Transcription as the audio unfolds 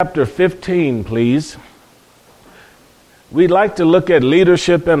Chapter 15, please. We'd like to look at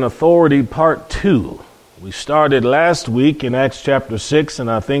leadership and authority, part 2. We started last week in Acts chapter 6, and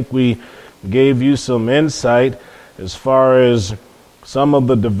I think we gave you some insight as far as some of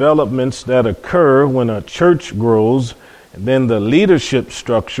the developments that occur when a church grows, and then the leadership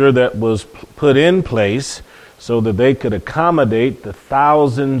structure that was put in place so that they could accommodate the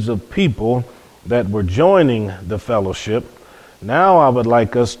thousands of people that were joining the fellowship. Now I would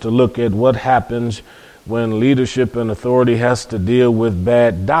like us to look at what happens when leadership and authority has to deal with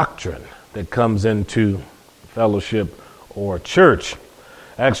bad doctrine that comes into fellowship or church.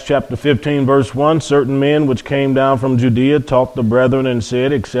 Acts chapter 15, verse 1, certain men which came down from Judea taught the brethren and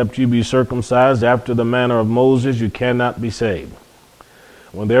said, except you be circumcised after the manner of Moses, you cannot be saved.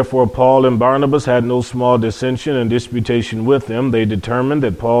 When therefore Paul and Barnabas had no small dissension and disputation with them, they determined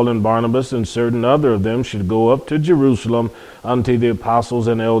that Paul and Barnabas and certain other of them should go up to Jerusalem unto the apostles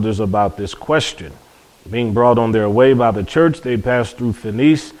and elders about this question. Being brought on their way by the church, they passed through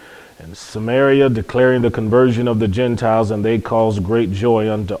Phoenice and Samaria, declaring the conversion of the Gentiles, and they caused great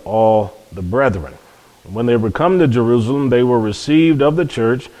joy unto all the brethren. And when they were come to Jerusalem, they were received of the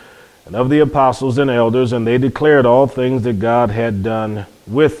church and of the apostles and elders, and they declared all things that God had done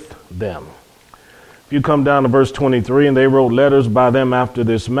with them. If you come down to verse 23, and they wrote letters by them after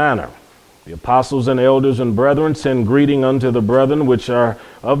this manner. The apostles and elders and brethren send greeting unto the brethren which are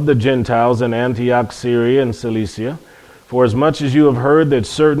of the Gentiles in Antioch, Syria, and Cilicia. For as much as you have heard that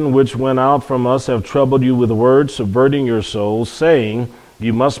certain which went out from us have troubled you with words, subverting your souls, saying,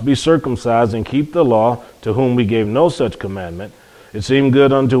 you must be circumcised and keep the law, to whom we gave no such commandment, it seemed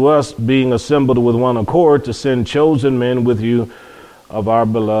good unto us, being assembled with one accord, to send chosen men with you of our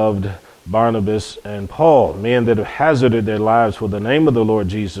beloved Barnabas and Paul, men that have hazarded their lives for the name of the Lord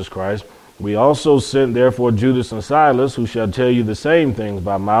Jesus Christ. We also sent therefore Judas and Silas, who shall tell you the same things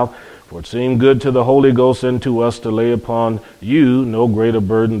by mouth, for it seemed good to the Holy Ghost and to us to lay upon you no greater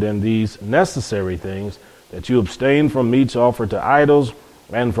burden than these necessary things, that you abstain from meats offered to idols,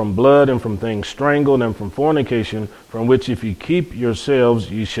 and from blood, and from things strangled, and from fornication, from which if ye keep yourselves,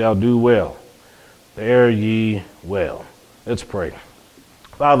 ye shall do well. Fare ye well. Let's pray.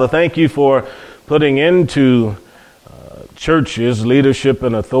 Father, thank you for putting into churches leadership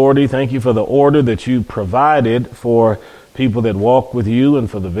and authority. Thank you for the order that you provided for people that walk with you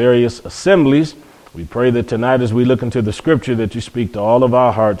and for the various assemblies. We pray that tonight as we look into the scripture that you speak to all of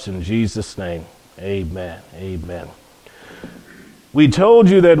our hearts in Jesus' name. Amen. Amen. We told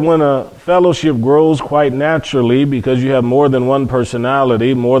you that when a fellowship grows quite naturally, because you have more than one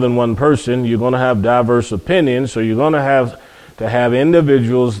personality, more than one person, you're going to have diverse opinions. So you're going to have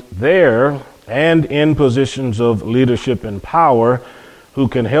individuals there and in positions of leadership and power who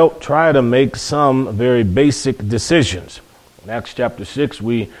can help try to make some very basic decisions. In Acts chapter 6,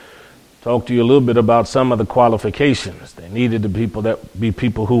 we talked to you a little bit about some of the qualifications. They needed to be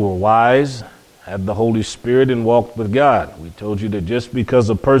people who were wise, had the Holy Spirit, and walked with God. We told you that just because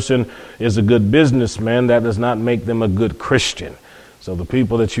a person is a good businessman, that does not make them a good Christian. So the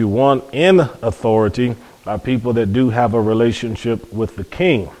people that you want in authority are people that do have a relationship with the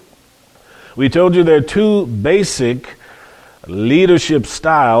King. We told you there are two basic leadership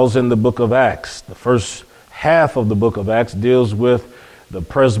styles in the book of Acts. The first half of the book of Acts deals with the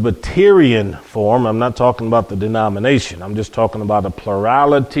Presbyterian form. I'm not talking about the denomination. I'm just talking about a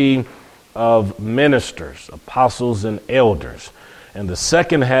plurality of ministers, apostles, and elders. And the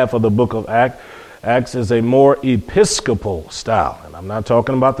second half of the book of Acts is a more episcopal style. And I'm not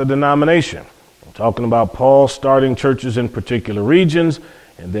talking about the denomination. I'm talking about Paul starting churches in particular regions,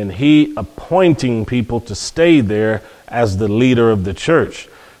 and then he appointing people to stay there as the leader of the church,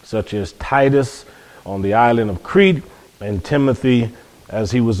 such as Titus on the island of Crete and Timothy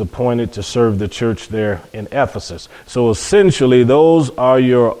as he was appointed to serve the church there in Ephesus. So essentially, those are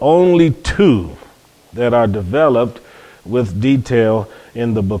your only two that are developed with detail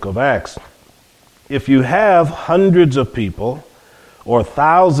in the book of Acts. If you have hundreds of people or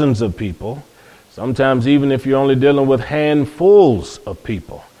thousands of people, sometimes even if you're only dealing with handfuls of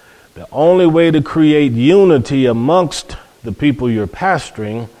people, the only way to create unity amongst the people you're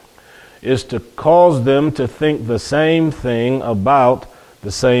pastoring is to cause them to think the same thing about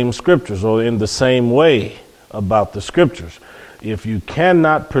the same scriptures, or in the same way about the scriptures. If you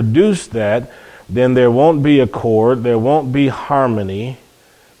cannot produce that, then there won't be accord, there won't be harmony,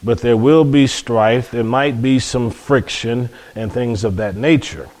 but there will be strife, there might be some friction and things of that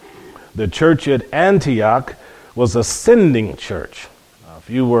nature. The church at Antioch was a sending church. Now, if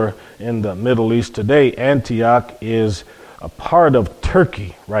you were in the Middle East today, Antioch is a part of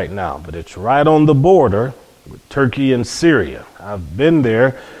Turkey right now, but it's right on the border with Turkey and Syria. I've been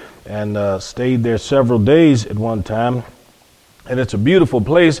there and stayed there several days at one time. And it's a beautiful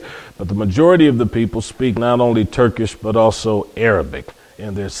place, but the majority of the people speak not only Turkish, but also Arabic.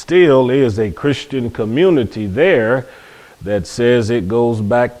 And there still is a Christian community there that says it goes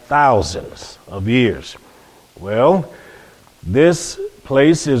back thousands of years. Well, this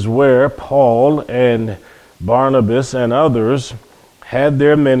place is where Paul and Barnabas and others had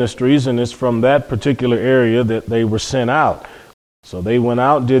their ministries, and it's from that particular area that they were sent out. So they went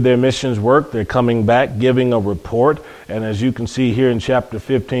out, did their missions work. They're coming back, giving a report. And as you can see here in chapter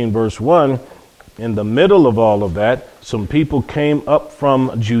 15, verse 1, in the middle of all of that, some people came up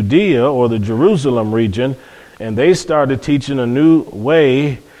from Judea or the Jerusalem region, and they started teaching a new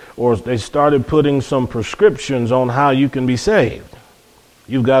way, or they started putting some prescriptions on how you can be saved.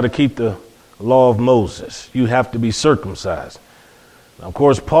 You've got to keep the law of Moses. You have to be circumcised. Of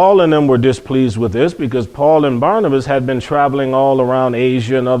course, Paul and them were displeased with this because Paul and Barnabas had been traveling all around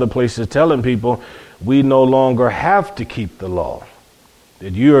Asia and other places telling people, we no longer have to keep the law.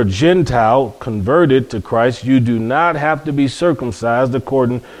 That you're a Gentile converted to Christ. You do not have to be circumcised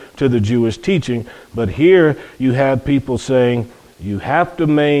according to the Jewish teaching. But here you have people saying you have to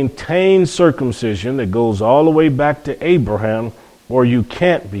maintain circumcision that goes all the way back to Abraham or you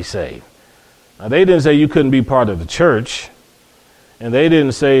can't be saved. Now, they didn't say you couldn't be part of the church. And they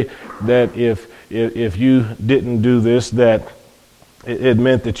didn't say that if you didn't do this, that it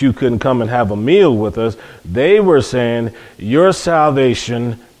meant that you couldn't come and have a meal with us. They were saying your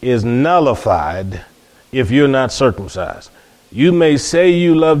salvation is nullified if you're not circumcised. You may say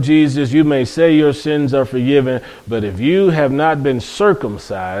you love Jesus, you may say your sins are forgiven, but if you have not been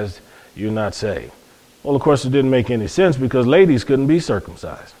circumcised, you're not saved. Well, of course, it didn't make any sense because ladies couldn't be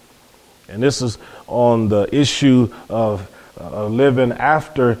circumcised. And this is on the issue of living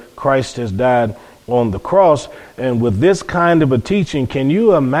after Christ has died on the cross. And with this kind of a teaching, can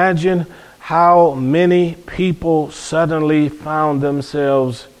you imagine how many people suddenly found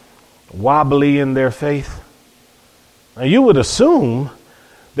themselves wobbly in their faith? Now, you would assume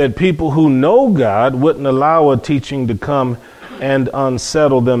that people who know God wouldn't allow a teaching to come and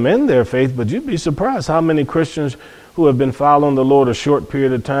unsettle them in their faith, but you'd be surprised how many Christians who have been following the Lord a short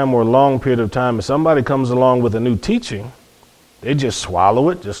period of time or a long period of time, if somebody comes along with a new teaching, they just swallow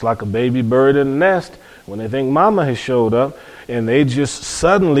it, just like a baby bird in a nest when they think mama has showed up, and they just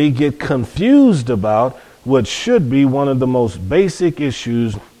suddenly get confused about what should be one of the most basic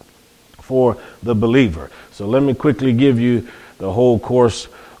issues for the believer. So let me quickly give you the whole course,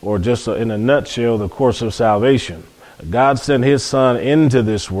 or just in a nutshell, the course of salvation. God sent his son into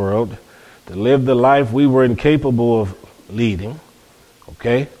this world to live the life we were incapable of leading,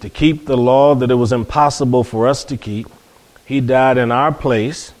 okay, to keep the law that it was impossible for us to keep. He died in our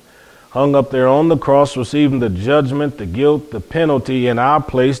place, hung up there on the cross, receiving the judgment, the guilt, the penalty in our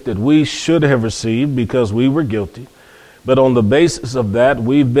place that we should have received because we were guilty. But on the basis of that,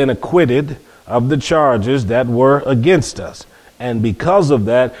 we've been acquitted of the charges that were against us. And because of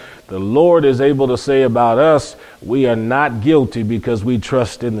that, the Lord is able to say about us, we are not guilty because we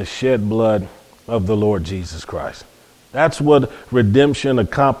trust in the shed blood of the Lord Jesus Christ. That's what redemption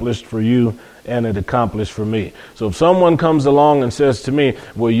accomplished for you, and it accomplished for me. So if someone comes along and says to me,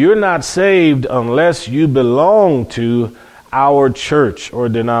 well, you're not saved unless you belong to our church or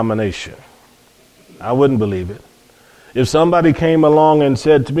denomination, I wouldn't believe it. If somebody came along and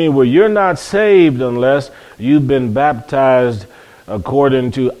said to me, well, you're not saved unless you've been baptized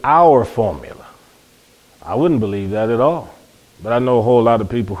according to our formula, I wouldn't believe that at all. But I know a whole lot of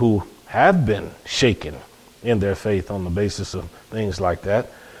people who have been shaken in their faith on the basis of things like that.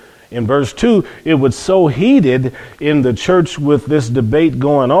 In verse 2, it was so heated in the church with this debate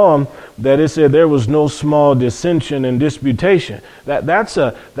going on that it said there was no small dissension and disputation. That's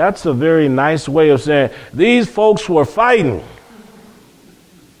a very nice way of saying these folks were fighting.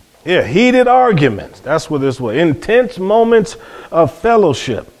 Yeah, heated arguments. That's what this was. Intense moments of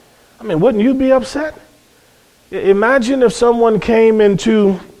fellowship. I mean, wouldn't you be upset? Imagine if someone came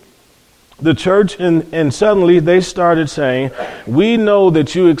into the church and suddenly they started saying, we know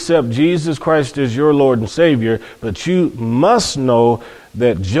that you accept Jesus Christ as your Lord and Savior, but you must know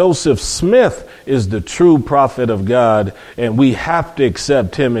that Joseph Smith is the true prophet of God, and we have to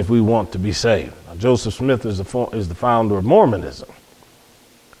accept him if we want to be saved. Now, Joseph Smith is the founder of Mormonism.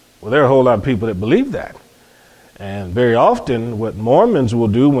 Well, there are a whole lot of people that believe that. And very often what Mormons will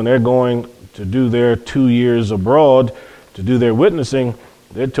do when they're going to do their 2 years abroad to do their witnessing,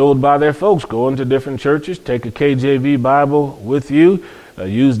 they're told by their folks, go into different churches, take a KJV Bible with you,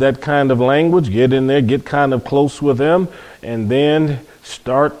 use that kind of language, get in there, get kind of close with them, and then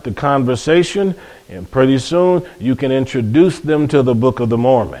start the conversation, and pretty soon you can introduce them to the Book of the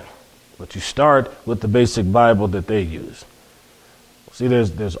Mormon. But you start with the basic Bible that they use. See,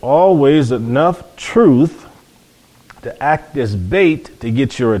 there's always enough truth to act as bait to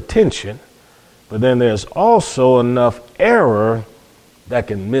get your attention, but then there's also enough error that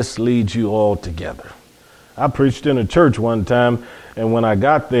can mislead you altogether. I preached in a church one time, and when I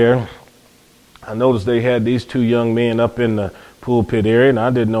got there, I noticed they had these two young men up in the pulpit area, and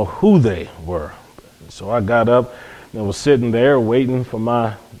I didn't know who they were. So I got up and was sitting there waiting for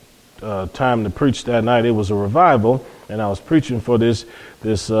my time to preach that night. It was a revival, and I was preaching for this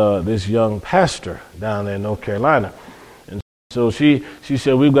young pastor down there in North Carolina. And so she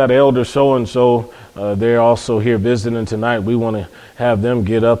said, "We've got elder so-and-so. They're also here visiting tonight. We want to have them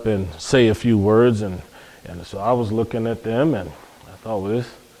get up and say a few words." And so I was looking at them, and I thought, well, this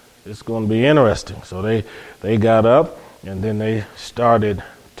is going to be interesting. So they got up, and then they started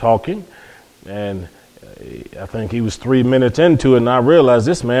talking. And I think he was 3 minutes into it, and I realized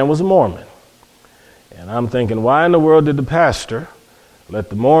this man was a Mormon. And I'm thinking, why in the world did the pastor let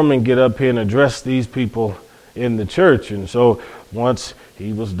the Mormon get up here and address these people in the church? And so once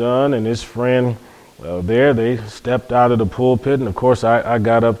he was done and his friend they stepped out of the pulpit, and of course I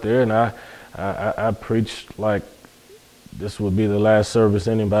got up there and I preached like this would be the last service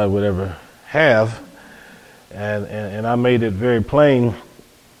anybody would ever have, and I made it very plain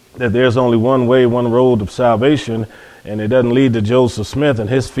that there's only one way, one road of salvation, and it doesn't lead to Joseph Smith and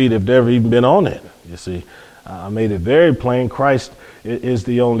his feet have never even been on it. You see, I made it very plain. Christ is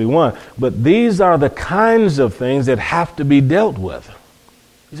the only one. But these are the kinds of things that have to be dealt with.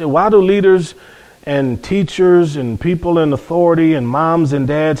 You say, why do leaders and teachers and people in authority and moms and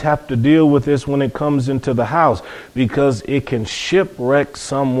dads have to deal with this when it comes into the house? Because it can shipwreck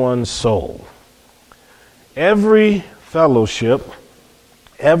someone's soul. Every fellowship,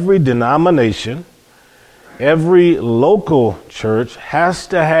 every denomination, every local church has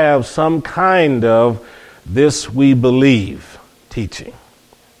to have some kind of this we believe teaching.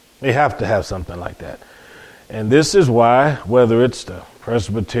 They have to have something like that. And this is why, whether it's the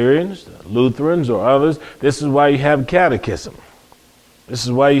Presbyterians, the Lutherans, or others, this is why you have catechism. This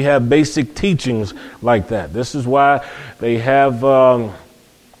is why you have basic teachings like that. This is why they have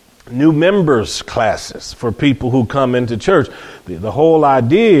new members classes for people who come into church. The whole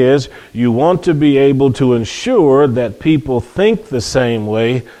idea is you want to be able to ensure that people think the same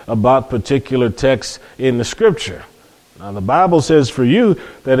way about particular texts in the scripture. Now, the Bible says for you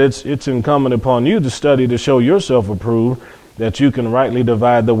that it's incumbent upon you to study to show yourself approved, that you can rightly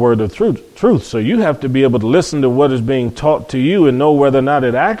divide the word of truth. So you have to be able to listen to what is being taught to you and know whether or not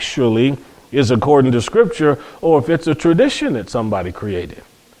it actually is according to scripture or if it's a tradition that somebody created.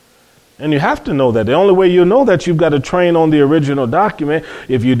 And you have to know that. The only way you know that, you've got to train on the original document.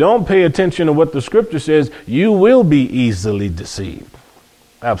 If you don't pay attention to what the scripture says, you will be easily deceived.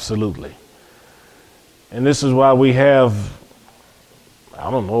 Absolutely. And this is why we have, I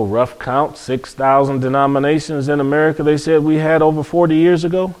don't know, rough count, 6,000 denominations in America, they said we had over 40 years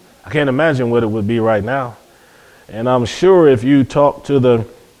ago. I can't imagine what it would be right now. And I'm sure if you talk to the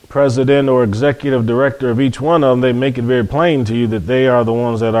president or executive director of each one of them, they make it very plain to you that they are the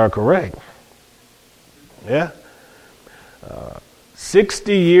ones that are correct. Yeah.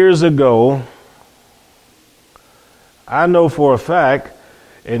 60 years ago, I know for a fact,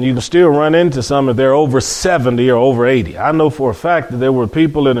 and you can still run into some if they're over 70 or over 80. I know for a fact that there were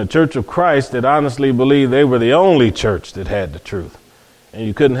people in the Church of Christ that honestly believed they were the only church that had the truth. And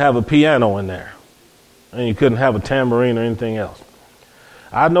you couldn't have a piano in there. And you couldn't have a tambourine or anything else.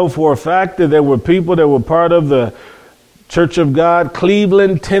 I know for a fact that there were people that were part of the Church of God,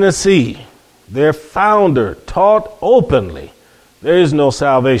 Cleveland, Tennessee. Their founder taught openly, there is no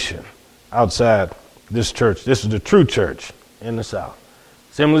salvation outside this church. This is the true church in the South.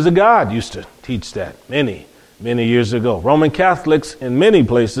 Assemblies of God used to teach that many, many years ago. Roman Catholics in many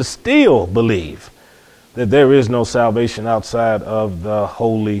places still believe that there is no salvation outside of the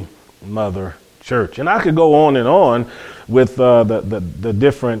Holy Mother Church. And I could go on with the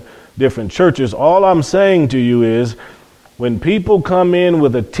different churches. All I'm saying to you is when people come in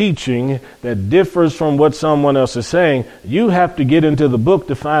with a teaching that differs from what someone else is saying, you have to get into the book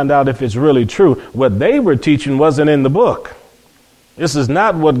to find out if it's really true. What they were teaching wasn't in the book. This is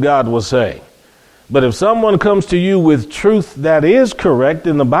not what God was saying. But if someone comes to you with truth that is correct,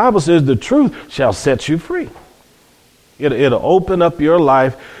 then the Bible says the truth shall set you free. It'll open up your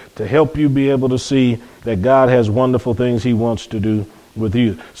life to help you be able to see that God has wonderful things he wants to do with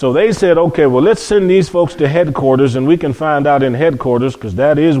you. So they said, okay, well, let's send these folks to headquarters and we can find out in headquarters, because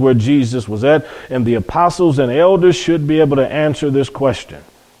that is where Jesus was at, and the apostles and elders should be able to answer this question.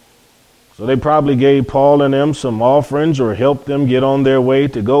 So they probably gave Paul and them some offerings or helped them get on their way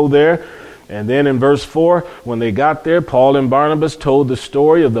to go there. And then in verse 4, when they got there, Paul and Barnabas told the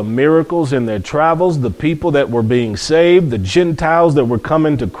story of the miracles in their travels, the people that were being saved, the Gentiles that were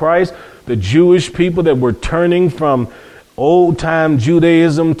coming to Christ, the Jewish people that were turning from old-time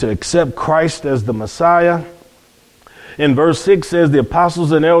Judaism to accept Christ as the Messiah. In verse 6 says the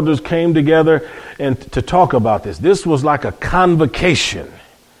apostles and elders came together and to talk about this. This was like a convocation.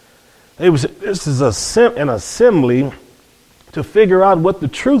 This is an assembly to figure out what the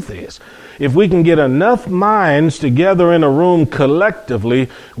truth is. If we can get enough minds together in a room collectively,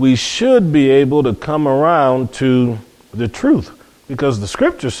 we should be able to come around to the truth. Because the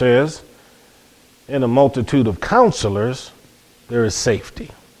scripture says, in a multitude of counselors, there is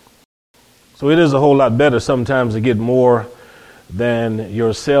safety. So it is a whole lot better sometimes to get more than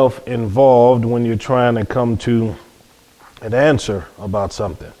yourself involved when you're trying to come to an answer about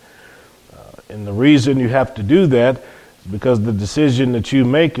something. And the reason you have to do that is because the decision that you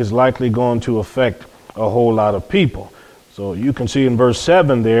make is likely going to affect a whole lot of people. So you can see in verse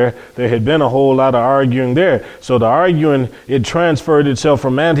 7 there had been a whole lot of arguing there. So the arguing, it transferred itself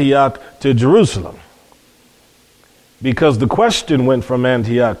from Antioch to Jerusalem, because the question went from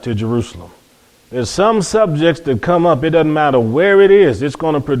Antioch to Jerusalem. There's some subjects that come up, it doesn't matter where it is, it's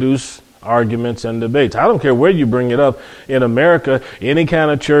going to produce arguments and debates. I don't care where you bring it up in America, any kind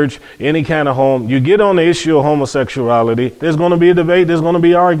of church, any kind of home. You get on the issue of homosexuality, there's going to be a debate, there's going to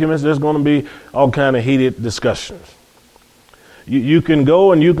be arguments, there's going to be all kind of heated discussions. You can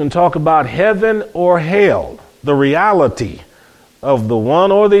go and you can talk about heaven or hell, the reality of the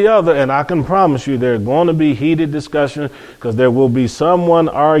one or the other, and I can promise you there are going to be heated discussions, because there will be someone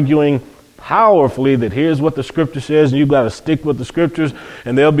arguing powerfully that here's what the scripture says and you've got to stick with the scriptures,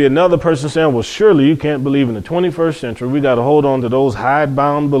 and there'll be another person saying, well, surely you can't believe in the 21st century. We got to hold on to those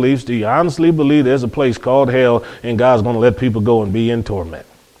hidebound beliefs. Do you honestly believe there's a place called hell and God's going to let people go and be in torment?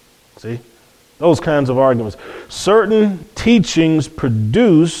 See? Those kinds of arguments. Certain teachings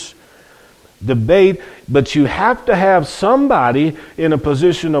produce debate, but you have to have somebody in a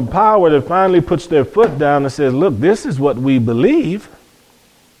position of power that finally puts their foot down and says, look, this is what we believe.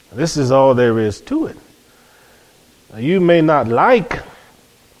 This is all there is to it. Now, you may not like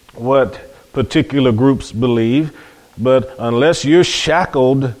what particular groups believe, but unless you're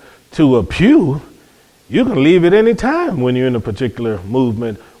shackled to a pew, you can leave at any time when you're in a particular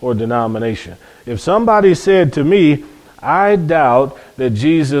movement or denomination. If somebody said to me, I doubt that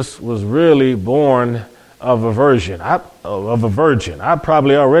Jesus was really born of a virgin, I'd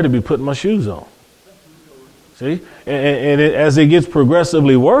probably already be putting my shoes on. See? As it gets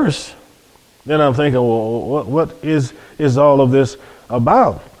progressively worse, then I'm thinking, well, what is all of this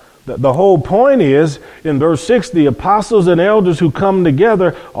about? The whole point is, in verse 6, the apostles and elders who come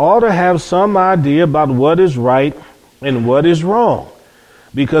together ought to have some idea about what is right and what is wrong.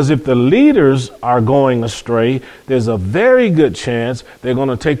 Because if the leaders are going astray, there's a very good chance they're going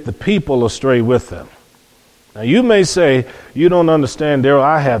to take the people astray with them. Now, you may say, you don't understand, Daryl,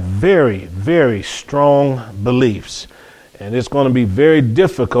 I have very, very strong beliefs, and it's going to be very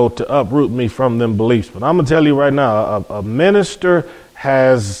difficult to uproot me from them beliefs. But I'm going to tell you right now, a minister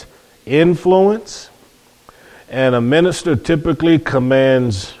has influence, and a minister typically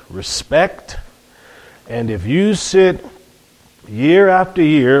commands respect. And if you sit year after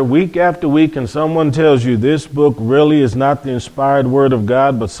year, week after week, and someone tells you this book really is not the inspired word of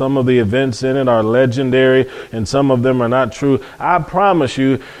God, but some of the events in it are legendary and some of them are not true, I promise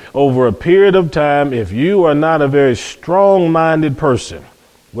you, over a period of time, if you are not a very strong-minded person,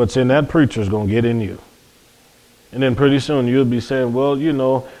 what's in that preacher is going to get in you. And then pretty soon you'll be saying, well, you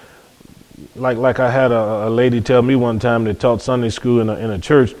know, like I had a lady tell me one time that taught Sunday school in a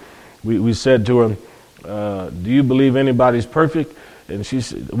church. We said to her, do you believe anybody's perfect? And she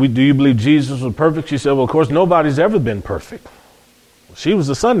said, do you believe Jesus was perfect? She said, well, of course, nobody's ever been perfect. She was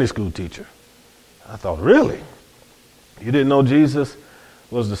a Sunday school teacher. I thought, really? You didn't know Jesus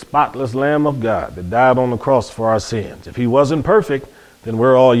was the spotless Lamb of God that died on the cross for our sins? If he wasn't perfect, then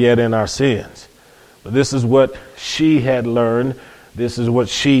we're all yet in our sins. But this is what she had learned. This is what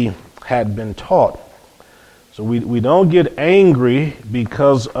she had been taught. So we don't get angry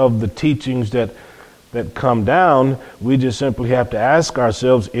because of the teachings that come down. We just simply have to ask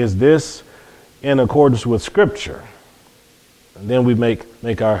ourselves, is this in accordance with Scripture? And then we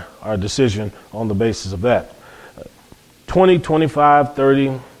make our decision on the basis of that. 20, 25,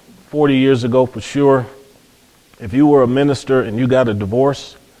 30, 40 years ago for sure, If you were a minister and you got a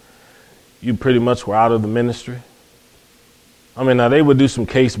divorce, you pretty much were out of the ministry. I mean, now they would do some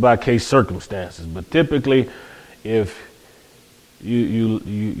case-by-case circumstances, but typically if you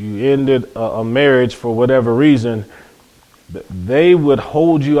ended a marriage for whatever reason, they would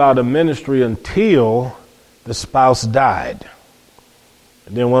hold you out of ministry until the spouse died.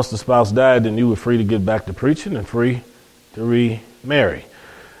 And then once the spouse died, then you were free to get back to preaching and free to remarry.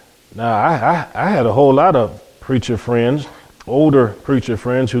 Now, I had a whole lot of preacher friends, older preacher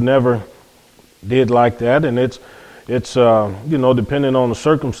friends, who never did like that. And it's depending on the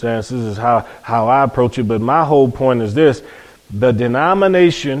circumstances is how I approach it. But my whole point is this: the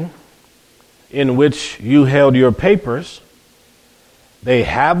denomination in which you held your papers, they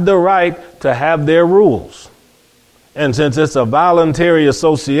have the right to have their rules. And since it's a voluntary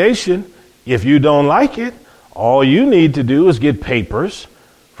association, if you don't like it, all you need to do is get papers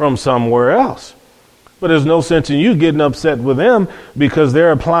from somewhere else. But there's no sense in you getting upset with them because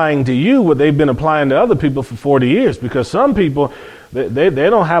they're applying to you what they've been applying to other people for 40 years. Because some people, they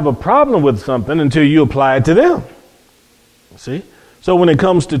don't have a problem with something until you apply it to them. See? So when it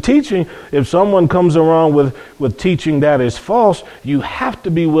comes to teaching, if someone comes around with teaching that is false, you have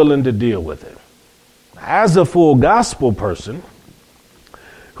to be willing to deal with it. As a full gospel person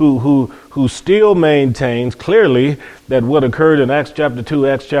who still maintains clearly that what occurred in Acts chapter 2,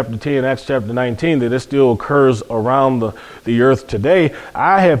 Acts chapter 10, Acts chapter 19, that it still occurs around the earth today,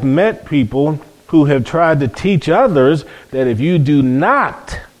 I have met people who have tried to teach others that if you do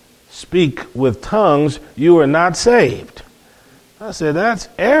not speak with tongues, you are not saved. I said, that's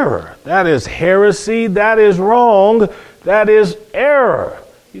error. That is heresy. That is wrong. That is error.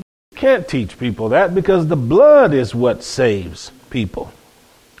 You can't teach people that because the blood is what saves people.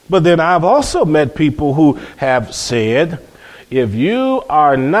 But then I've also met people who have said, if you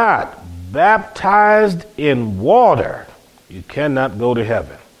are not baptized in water, you cannot go to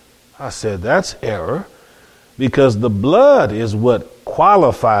heaven. I said, that's error because the blood is what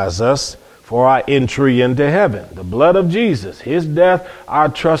qualifies us for our entry into heaven. The blood of Jesus, his death, our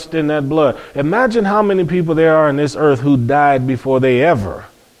trust in that blood. Imagine how many people there are on this earth who died before they ever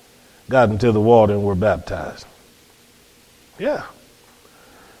got into the water and were baptized. Yeah.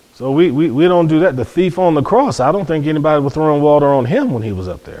 So we don't do that. The thief on the cross, I don't think anybody was throwing water on him when he was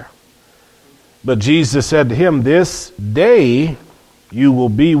up there. But Jesus said to him, this day you will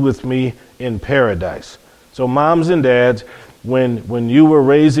be with me in paradise. So moms and dads, when you were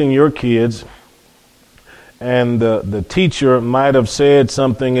raising your kids and the teacher might have said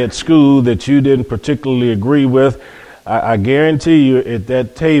something at school that you didn't particularly agree with, I guarantee you at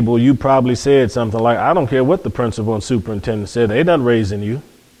that table you probably said something like, I don't care what the principal and superintendent said, they're not raising you.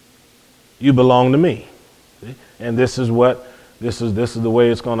 You belong to me. And this is the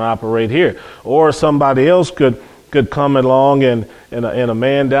way it's going to operate here. Or somebody else could come along and a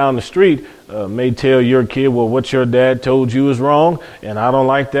man down the street may tell your kid, well, what your dad told you is wrong, and I don't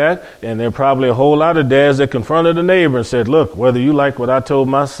like that. And there are probably a whole lot of dads that confronted a neighbor and said, look, whether you like what I told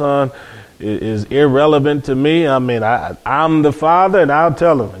my son is irrelevant to me. I mean, I'm the father, and I'll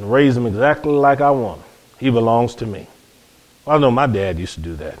tell him and raise him exactly like I want him. He belongs to me. Well, I know my dad used to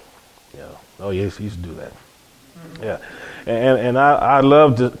do that. Yeah. Oh, yes, he used to do that. Yeah. And I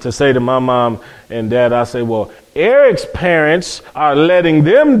love to say to my mom and dad, I say, well, Eric's parents are letting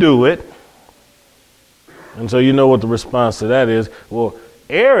them do it. And so you know what the response to that is. Well,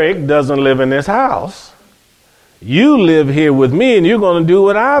 Eric doesn't live in this house. You live here with me and you're going to do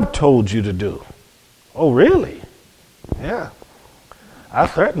what I've told you to do. Oh, really? Yeah. I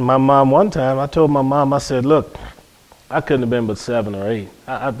threatened my mom one time. I told my mom, I said, look, I couldn't have been but 7 or 8.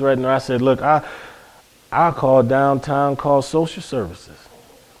 I threatened her. I said, look, I'll call downtown, call social services.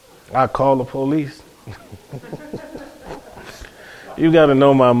 I'll call the police. You got to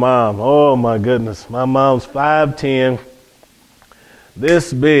know my mom. Oh, my goodness. My mom's 5'10",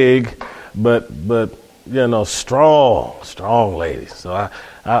 this big, but strong lady. So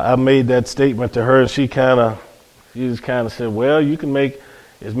I made that statement to her, and she just kind of said, well, you can make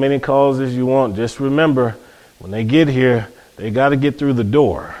as many calls as you want. Just remember, when they get here, they got to get through the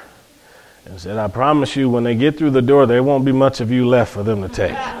door. And said, I promise you, when they get through the door, there won't be much of you left for them to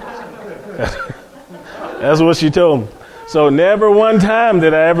take. That's what she told me. So never one time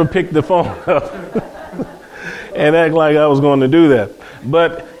did I ever pick the phone up and act like I was going to do that.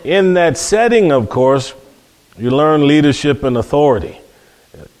 But in that setting, of course, you learn leadership and authority.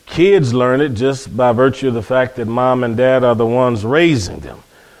 Kids learn it just by virtue of the fact that mom and dad are the ones raising them.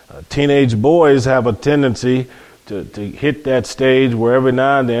 Teenage boys have a tendency to hit that stage where every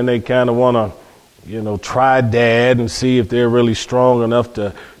now and then they kind of want to, try dad and see if they're really strong enough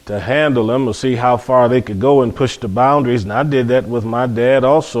to to handle them or see how far they could go and push the boundaries. And I did that with my dad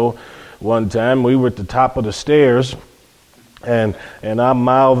also. One time we were at the top of the stairs, and I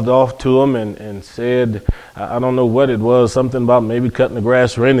mouthed off to him and said, I don't know what it was, something about maybe cutting the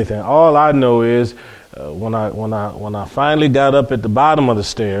grass or anything. All I know is when I finally got up at the bottom of the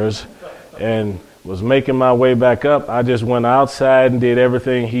stairs and was making my way back up, I just went outside and did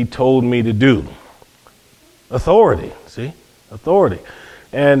everything he told me to do. Authority, see? Authority.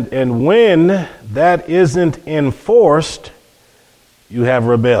 And when that isn't enforced, you have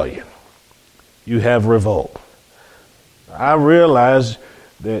rebellion. You have revolt. I realize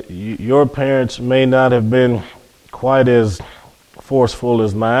that your parents may not have been quite as forceful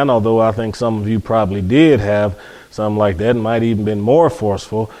as mine, although I think some of you probably did have something like that, might even been more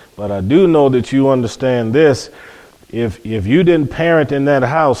forceful. But I do know that you understand this. If you didn't parent in that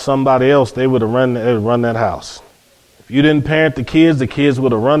house, somebody else, they would have run that house. If you didn't parent the kids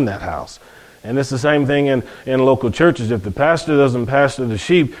would have run that house. And it's the same thing in local churches. If the pastor doesn't pastor the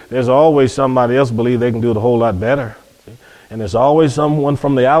sheep, there's always somebody else believe they can do it a whole lot better. See? And there's always someone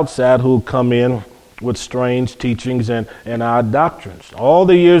from the outside who'll come in with strange teachings and odd doctrines. All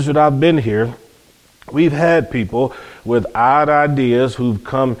the years that I've been here, we've had people with odd ideas who've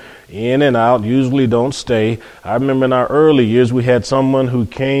come in and out, usually don't stay. I remember in our early years, we had someone who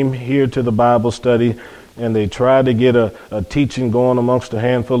came here to the Bible study and they tried to get a teaching going amongst a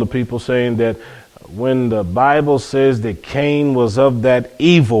handful of people saying that when the Bible says that Cain was of that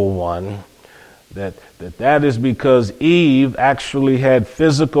evil one, that is because Eve actually had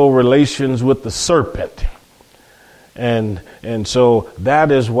physical relations with the serpent. And so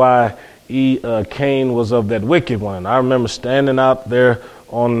that is why Cain was of that wicked one. I remember standing out there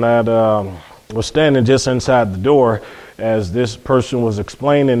on that, was standing just inside the door as this person was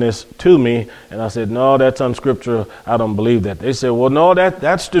explaining this to me, and I said, no, that's unscriptural. I don't believe that. They said, well, no,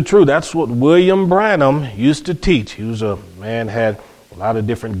 that's the truth. That's what William Branham used to teach. He was a man, had a lot of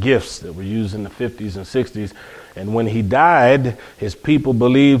different gifts that were used in the 50s and 60s. And when he died, his people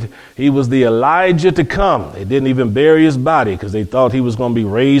believed he was the Elijah to come. They didn't even bury his body because they thought he was going to be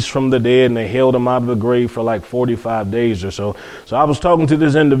raised from the dead, and they held him out of the grave for like 45 days or so. So I was talking to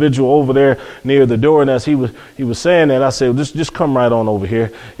this individual over there near the door, and as he was saying that, I said, well, just come right on over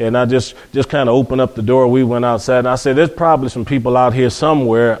here. And I just kind of opened up the door. We went outside, and I said, there's probably some people out here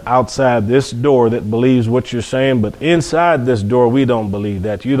somewhere outside this door that believes what you're saying, but inside this door, we don't believe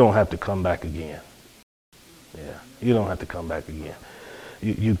that. You don't have to come back again. You don't have to come back again.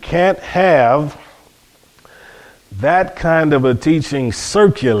 You can't have that kind of a teaching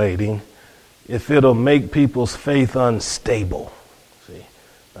circulating if it'll make people's faith unstable. See,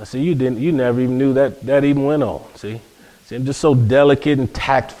 I see you never even knew that even went on. See, I'm just so delicate and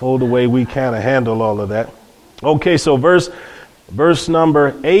tactful the way we kind of handle all of that. Okay, so verse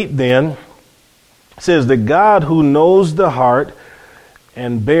number 8 then says, the God who knows the heart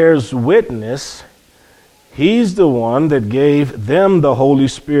and bears witness, He's the one that gave them the Holy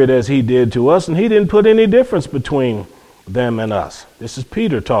Spirit as He did to us, and He didn't put any difference between them and us. This is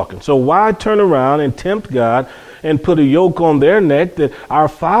Peter talking. So why turn around and tempt God and put a yoke on their neck that our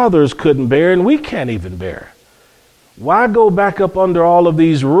fathers couldn't bear and we can't even bear? Why go back up under all of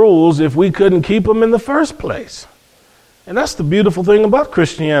these rules if we couldn't keep them in the first place? And that's the beautiful thing about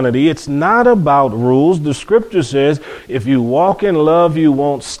Christianity. It's not about rules. The scripture says, if you walk in love, you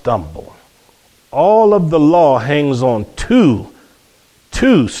won't stumble. All of the law hangs on two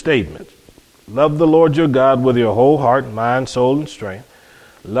statements. Love the Lord your God with your whole heart, mind, soul, and strength.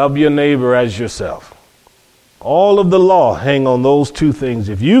 Love your neighbor as yourself. All of the law hang on those two things.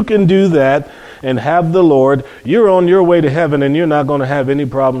 If you can do that and have the Lord, you're on your way to heaven and you're not going to have any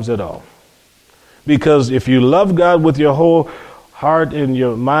problems at all. Because if you love God with your whole heart and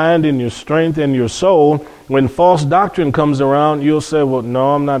your mind and your strength and your soul, when false doctrine comes around, you'll say, well,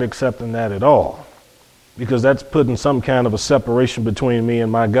 no, I'm not accepting that at all. Because that's putting some kind of a separation between me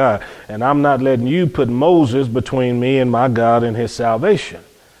and my God. And I'm not letting you put Moses between me and my God and His salvation.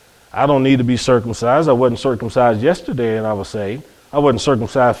 I don't need to be circumcised. I wasn't circumcised yesterday and I was saved. I wasn't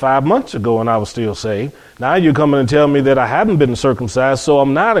circumcised 5 months ago and I was still saved. Now you're coming and telling me that I haven't been circumcised, so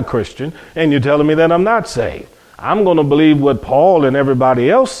I'm not a Christian, and you're telling me that I'm not saved. I'm going to believe what Paul and everybody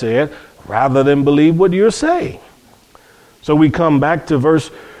else said rather than believe what you're saying. So we come back to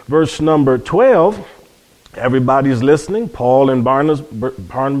verse number 12. Everybody's listening. Paul and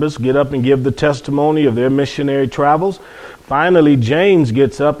Barnabas get up and give the testimony of their missionary travels. Finally, James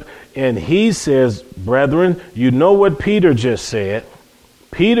gets up and he says, brethren, you know what Peter just said.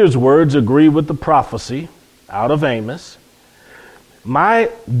 Peter's words agree with the prophecy out of Amos. My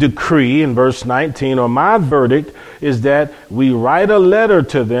decree in verse 19, or my verdict, is that we write a letter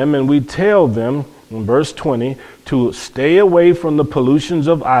to them and we tell them in verse 20 to stay away from the pollutions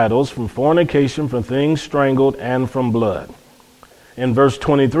of idols, from fornication, from things strangled, and from blood. And verse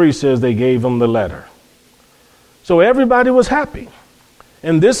 23 says they gave them the letter. So everybody was happy.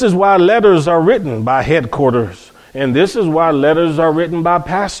 And this is why letters are written by headquarters. And this is why letters are written by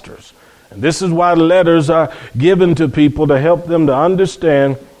pastors. And this is why letters are given to people to help them to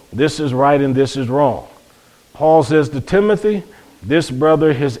understand this is right and this is wrong. Paul says to Timothy, this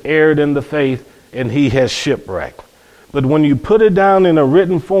brother has erred in the faith and he has shipwrecked. But when you put it down in a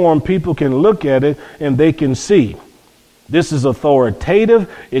written form, people can look at it and they can see. This is authoritative.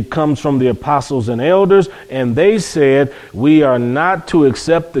 It comes from the apostles and elders, and they said we are not to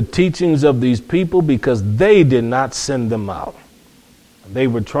accept the teachings of these people because they did not send them out. They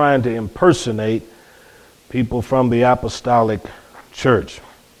were trying to impersonate people from the apostolic church.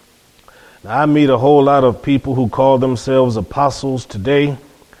 Now, I meet a whole lot of people who call themselves apostles today,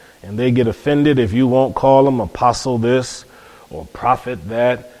 and they get offended if you won't call them apostle this or prophet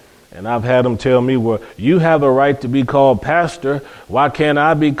that. And I've had them tell me, well, you have a right to be called pastor. Why can't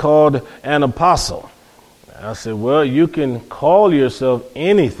I be called an apostle? I said, well, you can call yourself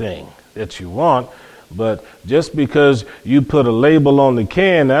anything that you want, but just because you put a label on the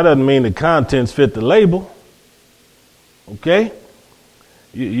can, that doesn't mean the contents fit the label. Okay?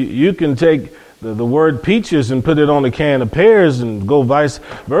 You can take the word peaches and put it on a can of pears and go vice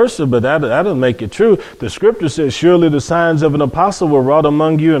versa, but that doesn't make it true. The scripture says, surely the signs of an apostle were wrought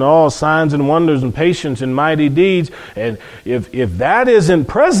among you, and all signs and wonders and patience and mighty deeds. And if that isn't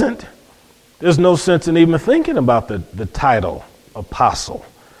present, there's no sense in even thinking about the title apostle.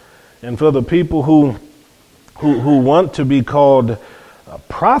 And for the people who want to be called a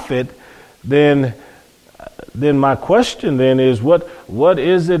prophet, then my question then is, what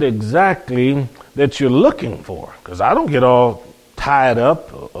is it exactly that you're looking for? Because I don't get all tied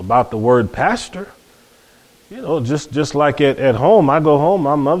up about the word pastor. You know, just like at home, I go home,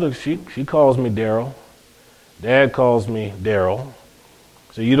 my mother, she calls me Daryl. Dad calls me Daryl.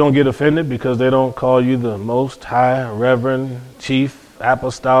 So you don't get offended because they don't call you the most high reverend chief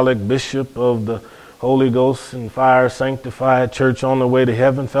apostolic bishop of the Holy Ghost and fire sanctified church on the way to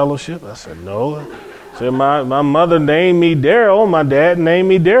heaven fellowship? I said, no. So my mother named me Daryl, my dad named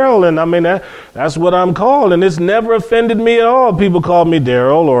me Daryl, and I mean that's what I'm called, and it's never offended me at all. People call me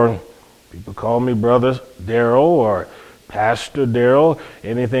Daryl, or people call me Brother Daryl, or Pastor Daryl,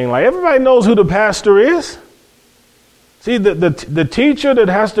 anything like. Everybody knows who the pastor is. See, the teacher that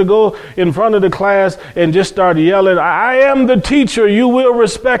has to go in front of the class and just start yelling, I am the teacher, you will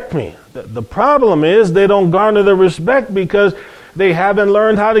respect me. The problem is they don't garner the respect because they haven't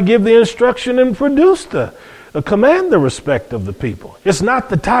learned how to give the instruction and produce command the respect of the people. It's not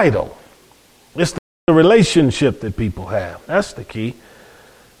the title. It's the relationship that people have. That's the key.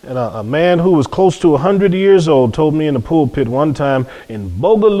 And a man who was close to 100 years old told me in the pulpit one time in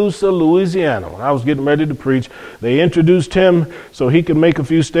Bogalusa, Louisiana, when I was getting ready to preach, they introduced him so he could make a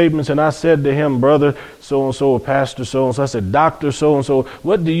few statements. And I said to him, brother so-and-so, or pastor so-and-so, I said, doctor so-and-so,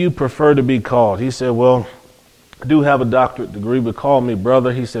 what do you prefer to be called? He said, well, I do have a doctorate degree, but call me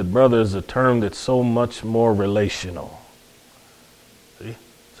brother. He said, brother is a term that's so much more relational. See?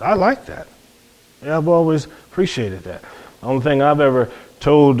 So I like that. Yeah, I've always appreciated that. The only thing I've ever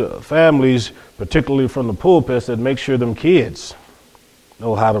told families, particularly from the pulpit, that make sure them kids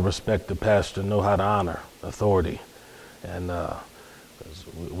know how to respect the pastor, know how to honor authority. And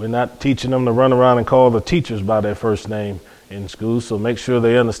we're not teaching them to run around and call the teachers by their first name in school, so make sure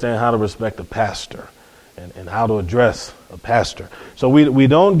they understand how to respect the pastor and how to address a pastor. So we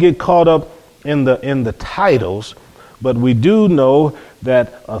don't get caught up in the titles, but we do know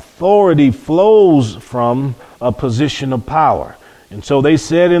that authority flows from a position of power. And so they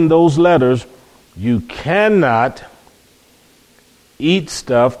said in those letters, you cannot eat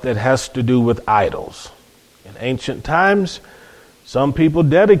stuff that has to do with idols. In ancient times, some people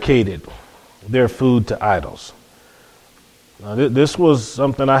dedicated their food to idols. Now, this was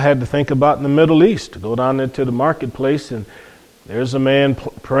something I had to think about in the Middle East. To go down there to the marketplace, and there's a man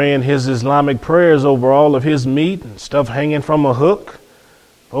praying his Islamic prayers over all of his meat and stuff hanging from a hook.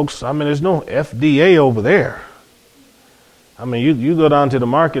 Folks, I mean, there's no FDA over there. I mean, you go down to the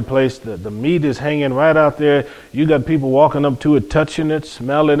marketplace, the meat is hanging right out there. You got people walking up to it, touching it,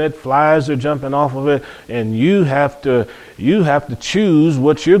 smelling it. Flies are jumping off of it, and you have to choose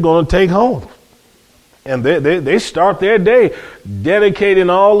what you're going to take home. And they start their day dedicating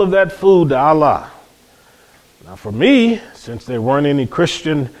all of that food to Allah. Now, for me, since there weren't any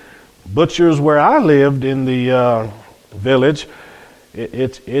Christian butchers where I lived in the village,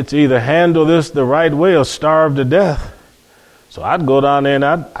 It's either handle this the right way or starve to death. So I'd go down there and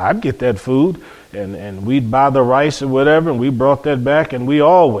I'd get that food, and we'd buy the rice or whatever, and we brought that back, and we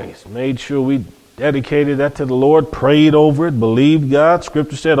always made sure we dedicated that to the Lord, prayed over it, believed God.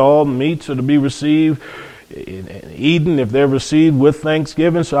 Scripture said all meats are to be received, eaten if they're received with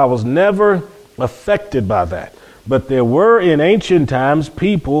thanksgiving. So I was never affected by that. But there were in ancient times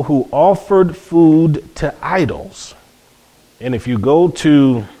people who offered food to idols. And if you go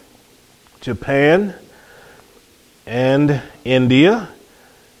to Japan and India,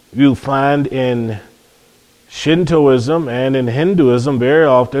 you'll find in Shintoism and in Hinduism very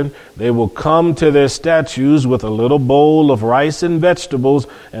often they will come to their statues with a little bowl of rice and vegetables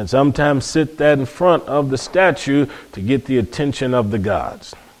and sometimes sit that in front of the statue to get the attention of the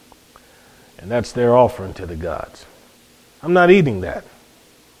gods. And that's their offering to the gods. I'm not eating that.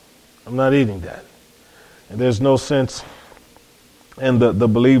 I'm not eating that. And there's no sense in the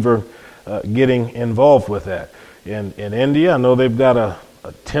believer getting involved with that. In India, I know they've got a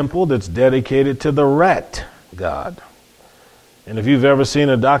temple that's dedicated to the rat god. And if you've ever seen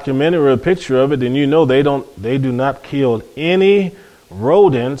a documentary or a picture of it, then you know they do not kill any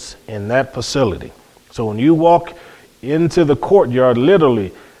rodents in that facility. So when you walk into the courtyard,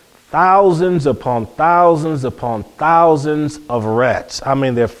 literally thousands upon thousands upon thousands of rats. I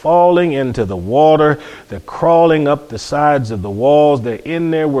mean, they're falling into the water. They're crawling up the sides of the walls. They're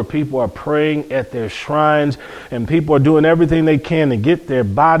in there where people are praying at their shrines, and people are doing everything they can to get their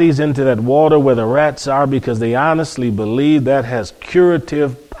bodies into that water where the rats are, because they honestly believe that has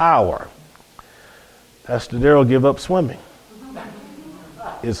curative power. Pastor Darrell give up swimming.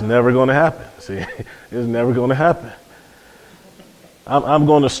 It's never going to happen. See, it's never going to happen. I'm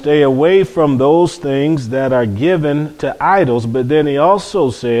going to stay away from those things that are given to idols. But then he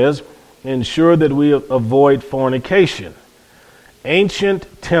also says, ensure that we avoid fornication.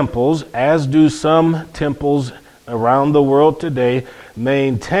 Ancient temples, as do some temples around the world today,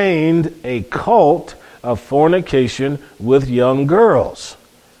 maintained a cult of fornication with young girls.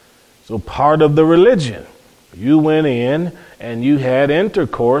 So part of the religion, you went in and you had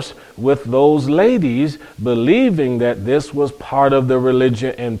intercourse with those ladies, believing that this was part of the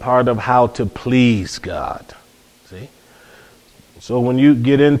religion and part of how to please God. See? So when you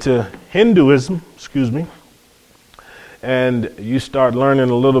get into Hinduism, and you start learning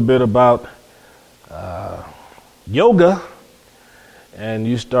a little bit about yoga, and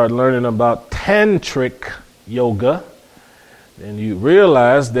you start learning about tantric yoga, then you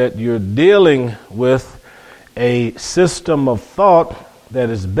realize that you're dealing with a system of thought that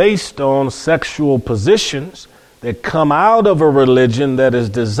is based on sexual positions that come out of a religion that is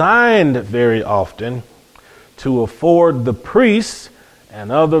designed very often to afford the priests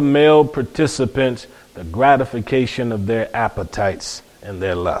and other male participants the gratification of their appetites and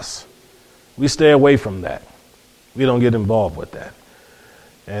their lusts. We stay away from that. We don't get involved with that.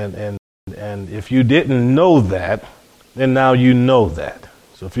 And if you didn't know that, then now you know that.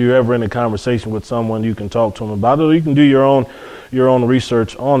 So if you're ever in a conversation with someone, you can talk to them about it, or you can do your own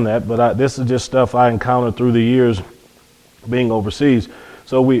research on that. But this is just stuff I encountered through the years being overseas.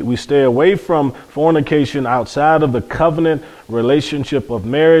 So we stay away from fornication outside of the covenant relationship of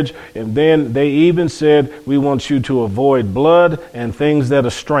marriage. And then they even said, we want you to avoid blood and things that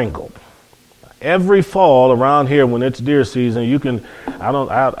are strangled. Every fall around here when it's deer season,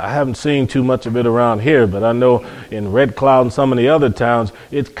 I haven't seen too much of it around here, but I know in Red Cloud and some of the other towns,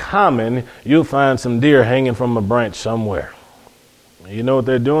 it's common you'll find some deer hanging from a branch somewhere. You know what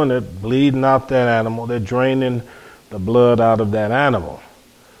they're doing? They're bleeding out that animal. They're draining the blood out of that animal.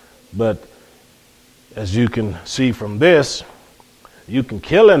 But as you can see from this, you can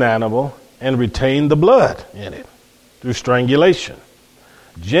kill an animal and retain the blood in it through strangulation.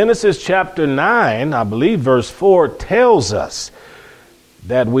 Genesis chapter 9, I believe verse 4, tells us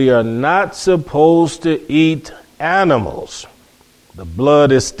that we are not supposed to eat animals. The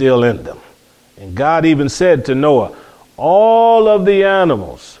blood is still in them. And God even said to Noah, all of the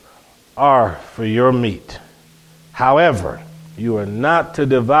animals are for your meat. However, you are not to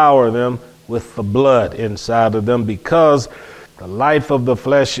devour them with the blood inside of them, because the life of the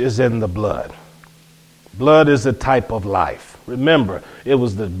flesh is in the blood. Blood is a type of life. Remember, it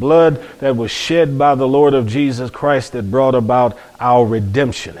was the blood that was shed by the Lord of Jesus Christ that brought about our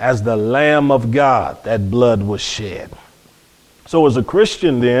redemption. As the Lamb of God, that blood was shed. So as a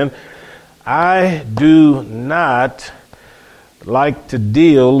Christian then, I do not like to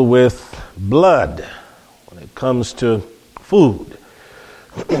deal with blood when it comes to food.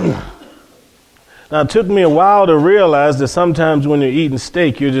 Now, it took me a while to realize that sometimes when you're eating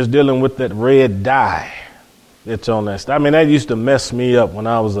steak, you're just dealing with that red dye. It's on that. I mean, that used to mess me up when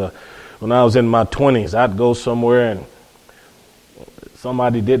I was in my 20s. I'd go somewhere and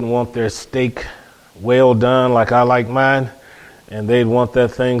somebody didn't want their steak well done like I like mine, and they'd want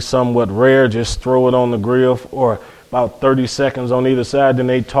that thing somewhat rare. Just throw it on the grill for about 30 seconds on either side. Then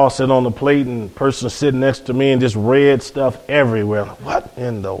they toss it on the plate, and the person sitting next to me and just red stuff everywhere. What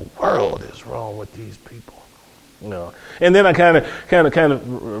in the world is wrong with these people? You know. And then I kind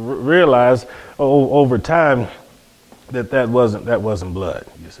of realized over time that wasn't blood,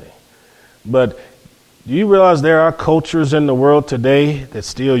 you see. But do you realize there are cultures in the world today that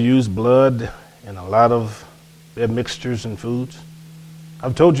still use blood in a lot of their mixtures and foods?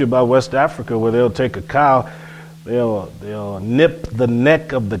 I've told you about West Africa, where they'll take a cow, they'll nip the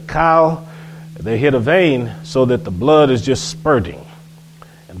neck of the cow, they hit a vein so that the blood is just spurting.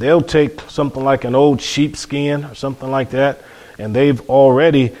 And they'll take something like an old sheepskin or something like that, and they've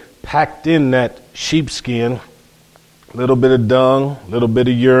already packed in that sheepskin a little bit of dung, a little bit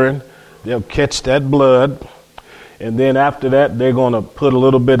of urine. They'll catch that blood, and then after that, they're going to put a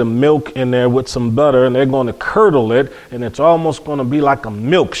little bit of milk in there with some butter, and they're going to curdle it, and it's almost going to be like a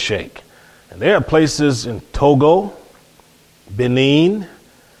milkshake. And there are places in Togo, Benin,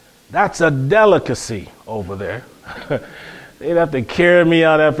 that's a delicacy over there. They'd have to carry me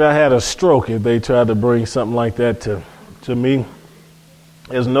out after I had a stroke if they tried to bring something like that to me.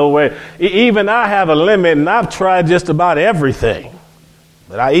 There's no way. Even I have a limit, and I've tried just about everything.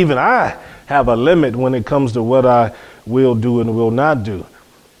 But I have a limit when it comes to what I will do and will not do.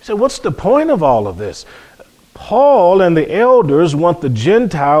 So what's the point of all of this? Paul and the elders want the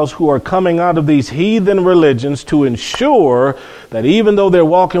Gentiles who are coming out of these heathen religions to ensure that even though they're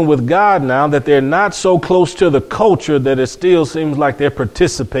walking with God now, that they're not so close to the culture that it still seems like they're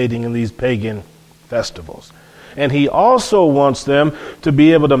participating in these pagan festivals. And he also wants them to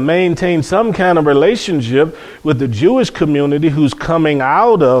be able to maintain some kind of relationship with the Jewish community who's coming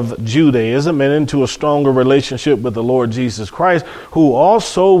out of Judaism and into a stronger relationship with the Lord Jesus Christ, who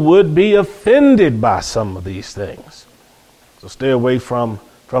also would be offended by some of these things. So stay away from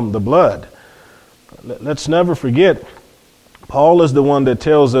the blood. Let's never forget, Paul is the one that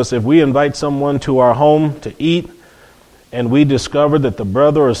tells us if we invite someone to our home to eat and we discover that the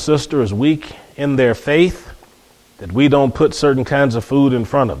brother or sister is weak in their faith, that we don't put certain kinds of food in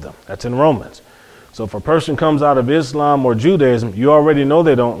front of them. That's in Romans. So if a person comes out of Islam or Judaism, you already know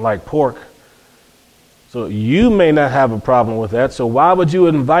they don't like pork. So you may not have a problem with that. So why would you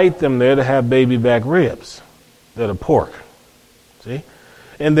invite them there to have baby back ribs that are pork? See?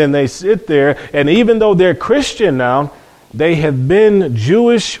 And then they sit there, and even though they're Christian now, they have been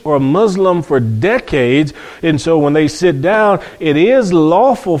Jewish or Muslim for decades, and so when they sit down, it is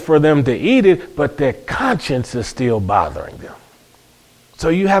lawful for them to eat it, but their conscience is still bothering them. So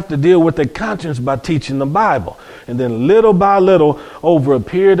you have to deal with their conscience by teaching the Bible. And then little by little, over a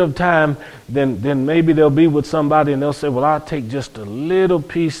period of time, then maybe they'll be with somebody and they'll say, well, I'll take just a little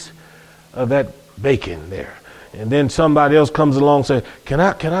piece of that bacon there. And then somebody else comes along and says, can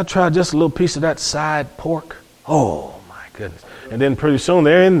I try just a little piece of that side pork? Oh, goodness. And then pretty soon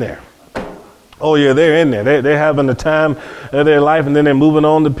they're in there. Oh yeah, they're in there. They're having the time of their life, and then they're moving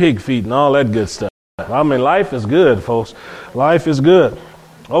on to pig feet and all that good stuff. I mean, life is good, folks. Life is good.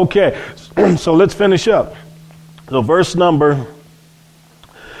 Okay, so let's finish up. So verse number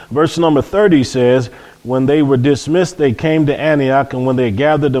 30 says, when they were dismissed, they came to Antioch, and when they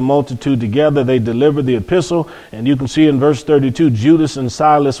gathered the multitude together, they delivered the epistle. And you can see in verse 32, Judas and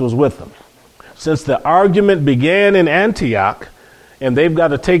Silas was with them. Since the argument began in Antioch, and they've got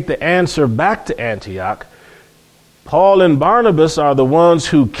to take the answer back to Antioch, Paul and Barnabas are the ones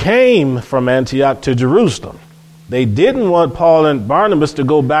who came from Antioch to Jerusalem. They didn't want Paul and Barnabas to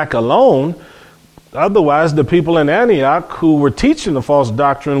go back alone. Otherwise, the people in Antioch who were teaching the false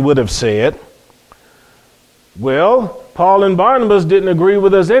doctrine would have said, well, Paul and Barnabas didn't agree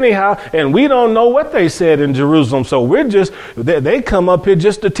with us anyhow, and we don't know what they said in Jerusalem, so they come up here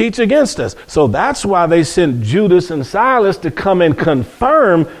just to teach against us. So that's why they sent Judas and Silas to come and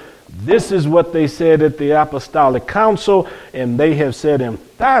confirm this is what they said at the Apostolic Council, and they have said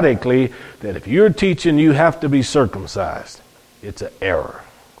emphatically that if you're teaching you have to be circumcised, it's an error.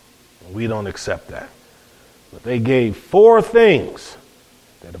 We don't accept that. But they gave 4 things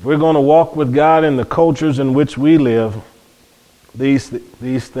that if we're going to walk with God in the cultures in which we live, these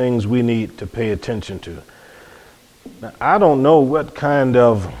things we need to pay attention to. Now, I don't know what kind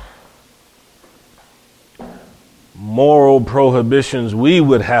of moral prohibitions we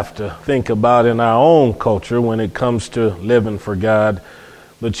would have to think about in our own culture when it comes to living for God.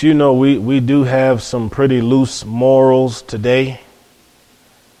 But you know, we do have some pretty loose morals today.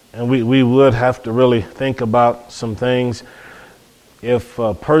 And we would have to really think about some things. If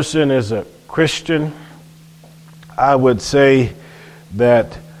a person is a Christian, I would say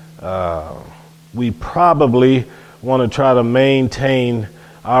that we probably want to try to maintain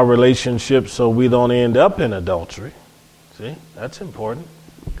our relationship so we don't end up in adultery. See, that's important.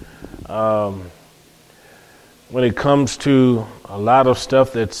 When it comes to a lot of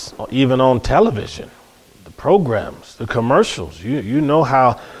stuff that's even on television, the programs, the commercials, you know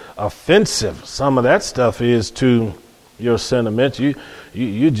how offensive some of that stuff is to your sentiments.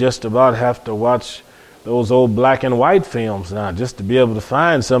 You just about have to watch those old black and white films now just to be able to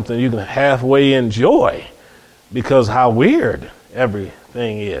find something you can halfway enjoy because how weird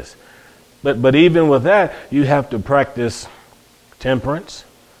everything is. But even with that, you have to practice temperance,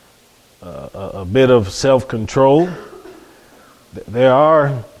 a bit of self-control. There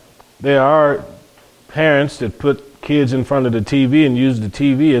are parents that put kids in front of the TV and use the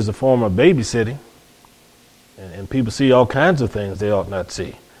TV as a form of babysitting. And people see all kinds of things they ought not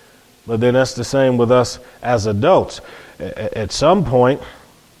see. But then that's the same with us as adults. At some point,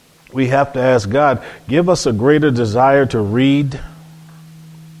 we have to ask God, give us a greater desire to read,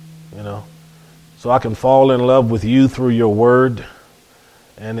 so I can fall in love with you through your word.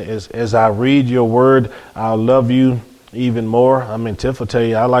 And as I read your word, I'll love you even more. I mean, Tiff will tell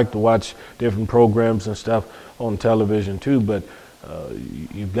you, I like to watch different programs and stuff on television too, but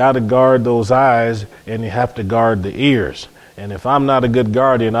you've got to guard those eyes and you have to guard the ears. And if I'm not a good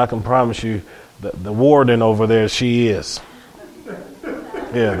guardian, I can promise you the warden over there, she is.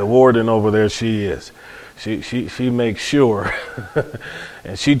 Yeah, the warden over there, she is. She makes sure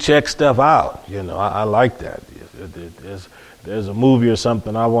and she checks stuff out. I like that. There's a movie or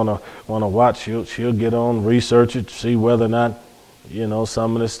something I want to watch. She'll get on, research it, see whether or not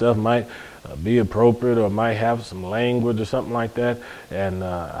some of this stuff might be appropriate or might have some language or something like that. And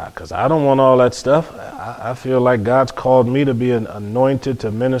because I don't want all that stuff. I feel like God's called me to be anointed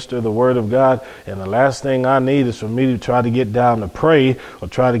to minister the word of God. And the last thing I need is for me to try to get down to pray or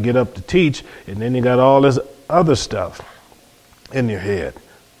try to get up to teach. And then you got all this other stuff in your head.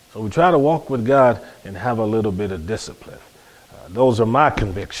 So we try to walk with God and have a little bit of discipline. Those are my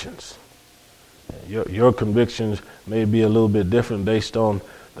convictions. Your convictions may be a little bit different based on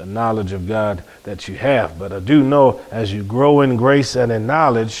the knowledge of God that you have. But I do know as you grow in grace and in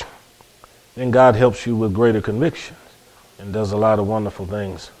knowledge, then God helps you with greater convictions and does a lot of wonderful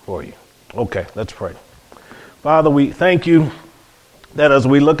things for you. Okay, let's pray. Father, we thank you that as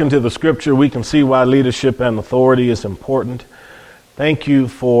we look into the scripture, we can see why leadership and authority is important. Thank you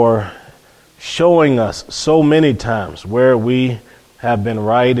for showing us so many times where we have been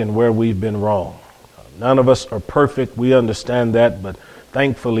right and where we've been wrong. None of us are perfect. We understand that, but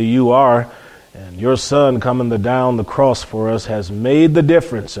thankfully you are. And your son coming down the cross for us has made the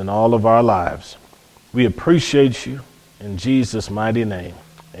difference in all of our lives. We appreciate you in Jesus' mighty name.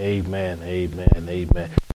 Amen, amen, amen.